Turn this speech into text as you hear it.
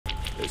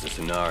There's a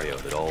scenario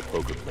that all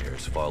poker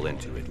players fall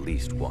into at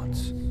least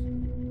once.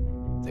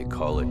 They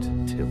call it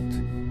tilt.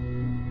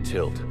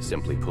 Tilt,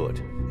 simply put,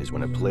 is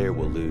when a player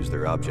will lose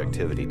their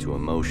objectivity to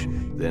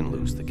emotion, then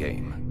lose the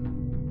game.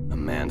 A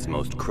man's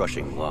most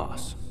crushing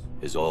loss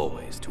is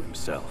always to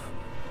himself.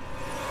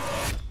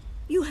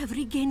 You have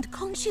regained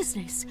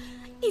consciousness.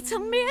 It's a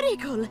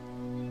miracle!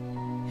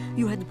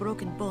 You had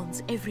broken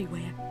bones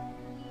everywhere.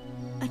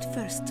 At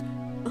first,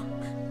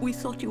 we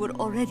thought you were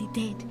already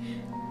dead.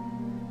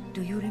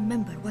 Do you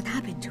remember what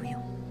happened to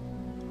you?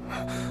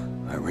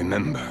 I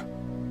remember.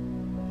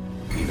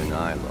 Even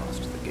I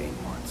lost the game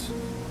once.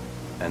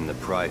 And the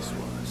price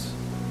was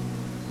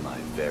my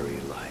very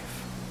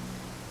life.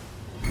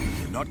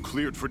 You're not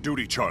cleared for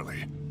duty,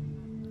 Charlie.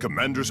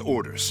 Commander's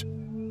orders.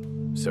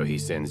 So he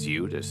sends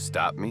you to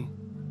stop me?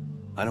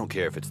 I don't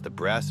care if it's the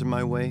brass in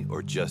my way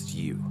or just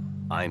you.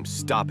 I'm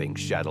stopping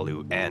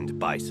Shadaloo and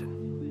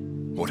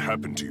Bison. What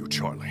happened to you,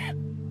 Charlie?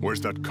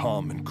 Where's that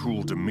calm and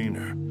cool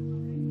demeanor?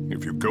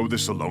 If you go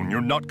this alone,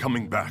 you're not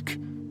coming back.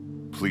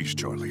 Please,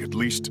 Charlie, at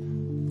least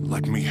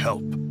let me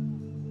help.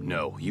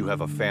 No, you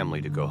have a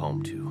family to go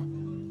home to.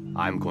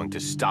 I'm going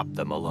to stop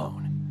them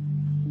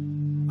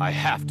alone. I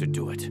have to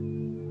do it.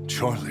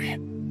 Charlie.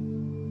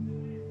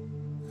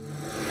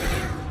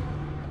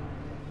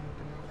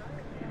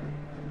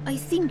 I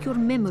think your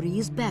memory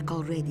is back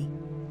already.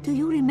 Do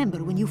you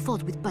remember when you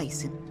fought with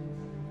Bison?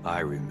 I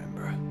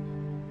remember.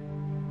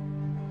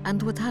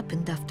 And what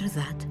happened after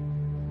that?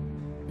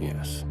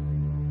 Yes.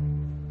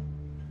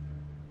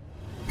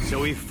 So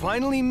we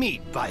finally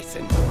meet,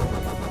 Bison.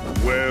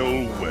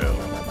 Well, well.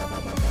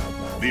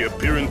 The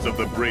appearance of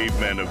the brave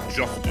man of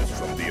justice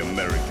from the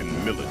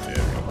American military.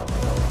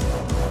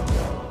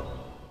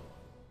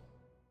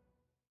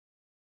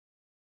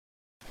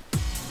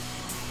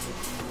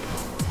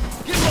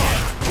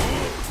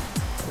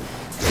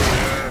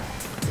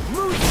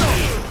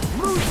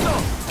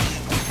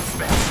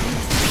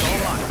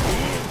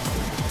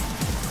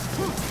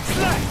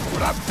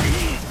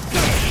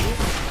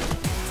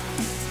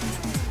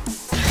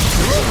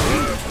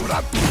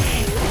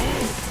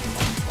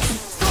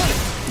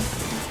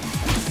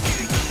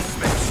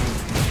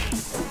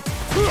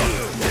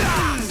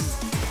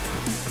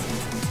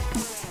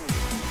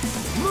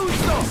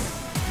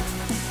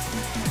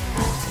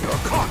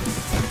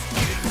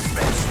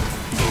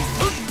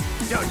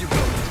 Down you go.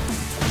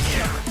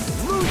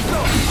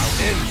 I'll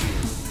end you.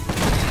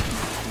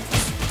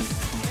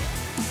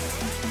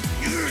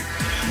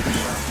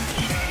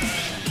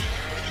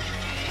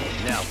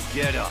 Now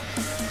get up.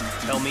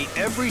 Tell me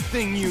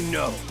everything you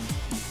know.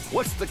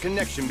 What's the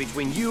connection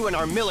between you and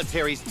our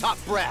military's top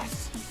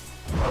brass?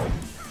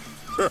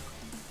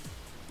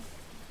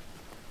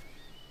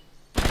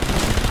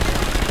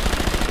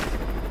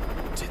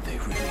 Did they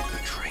really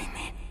betray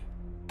me?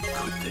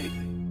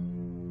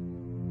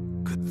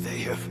 Could they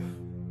have...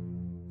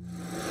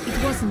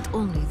 It wasn't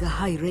only the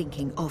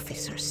high-ranking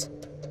officers.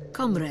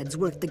 Comrades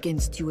worked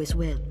against you as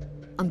well,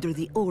 under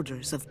the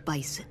orders of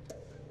Bison.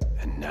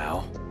 And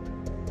now?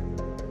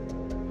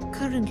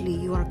 Currently,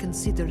 you are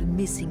considered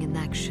missing in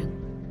action.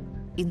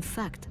 In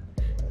fact,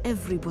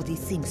 everybody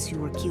thinks you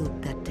were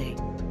killed that day,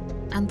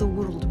 and the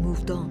world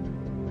moved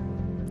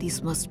on.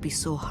 This must be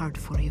so hard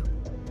for you.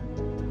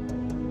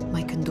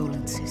 My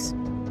condolences.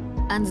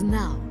 And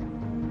now,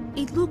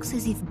 it looks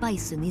as if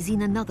Bison is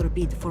in another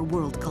bid for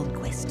world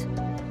conquest.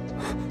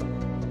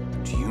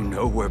 Do you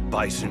know where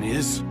Bison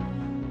is?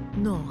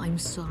 No, I'm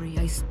sorry,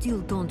 I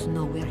still don't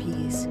know where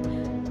he is.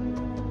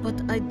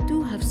 But I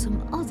do have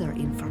some other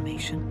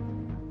information.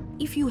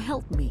 If you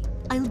help me,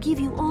 I'll give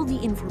you all the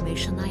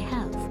information I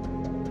have.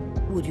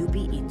 Would you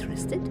be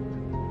interested?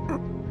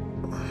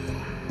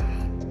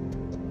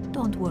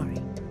 Don't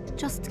worry.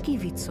 Just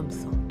give it some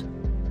thought.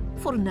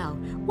 For now,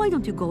 why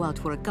don't you go out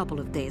for a couple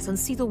of days and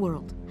see the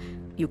world?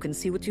 You can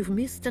see what you've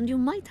missed and you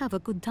might have a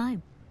good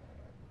time.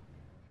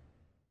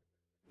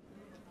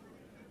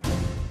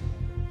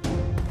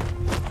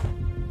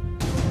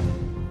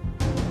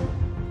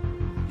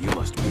 You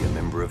must be a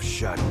member of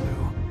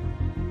Shadaloo.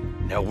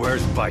 Now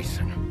where's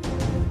Bison?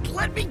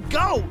 Let me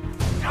go!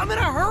 I'm in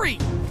a hurry!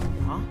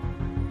 Huh?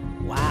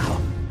 Wow.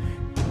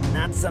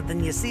 Not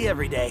something you see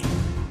every day.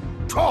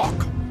 Talk!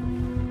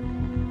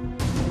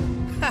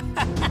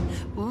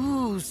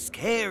 Ooh,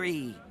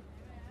 scary.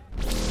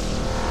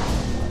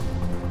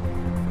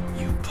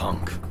 You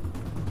punk.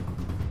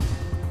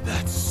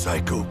 That's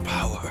psycho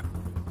power.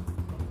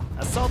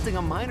 Assaulting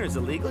a minor's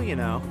illegal, you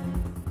know.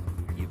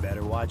 You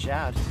better watch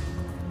out.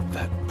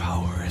 That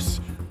power is...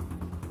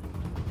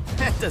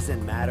 That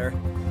doesn't matter.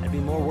 I'd be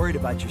more worried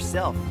about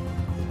yourself.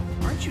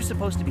 Aren't you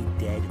supposed to be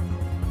dead?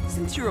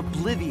 Since you're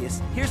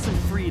oblivious, here's some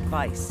free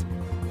advice.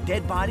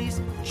 Dead bodies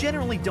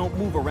generally don't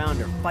move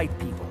around or fight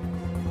people.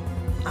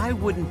 I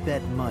wouldn't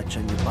bet much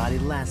on your body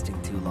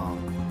lasting too long.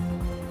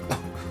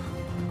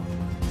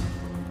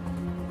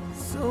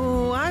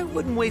 So I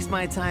wouldn't waste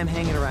my time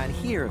hanging around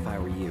here if I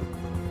were you.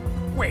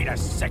 Wait a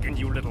second,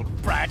 you little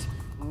brat.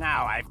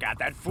 Now I've got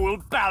that fool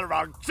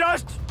Balrog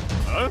just...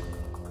 Huh?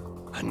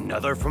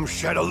 Another from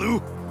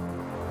Shadaloo?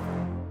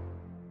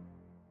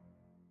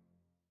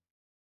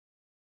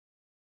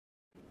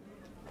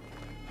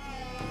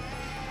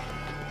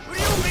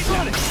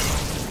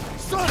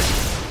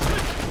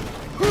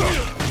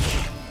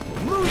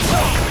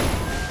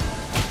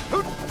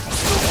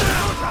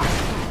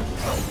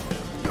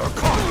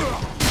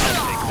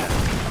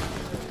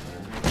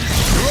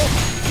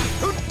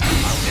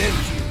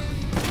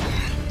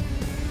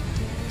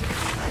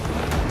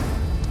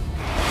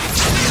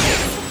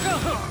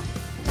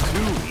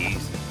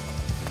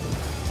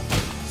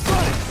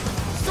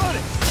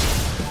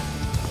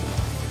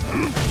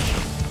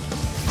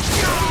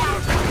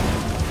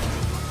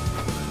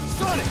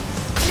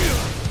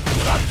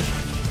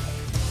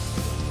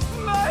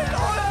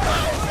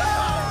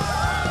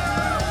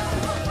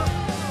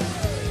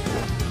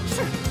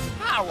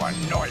 How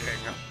annoying!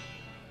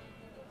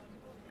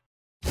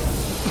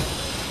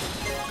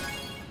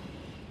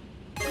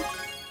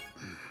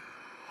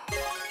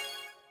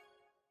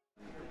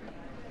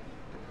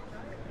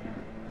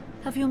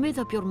 Have you made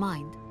up your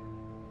mind?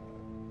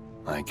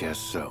 I guess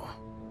so.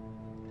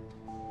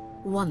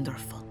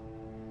 Wonderful.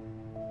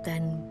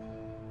 Then,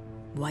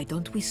 why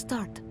don't we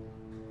start?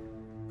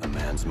 A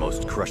man's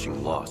most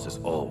crushing loss is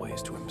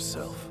always to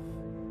himself.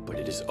 But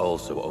it is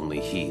also only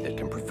he that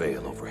can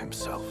prevail over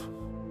himself.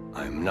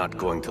 I am not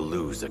going to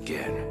lose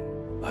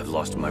again. I've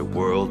lost my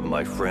world,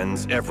 my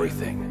friends,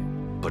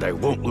 everything. But I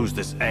won't lose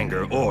this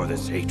anger or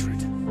this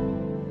hatred.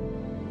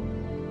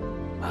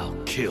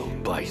 I'll kill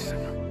Bison.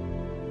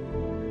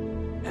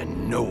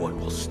 And no one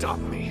will stop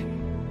me.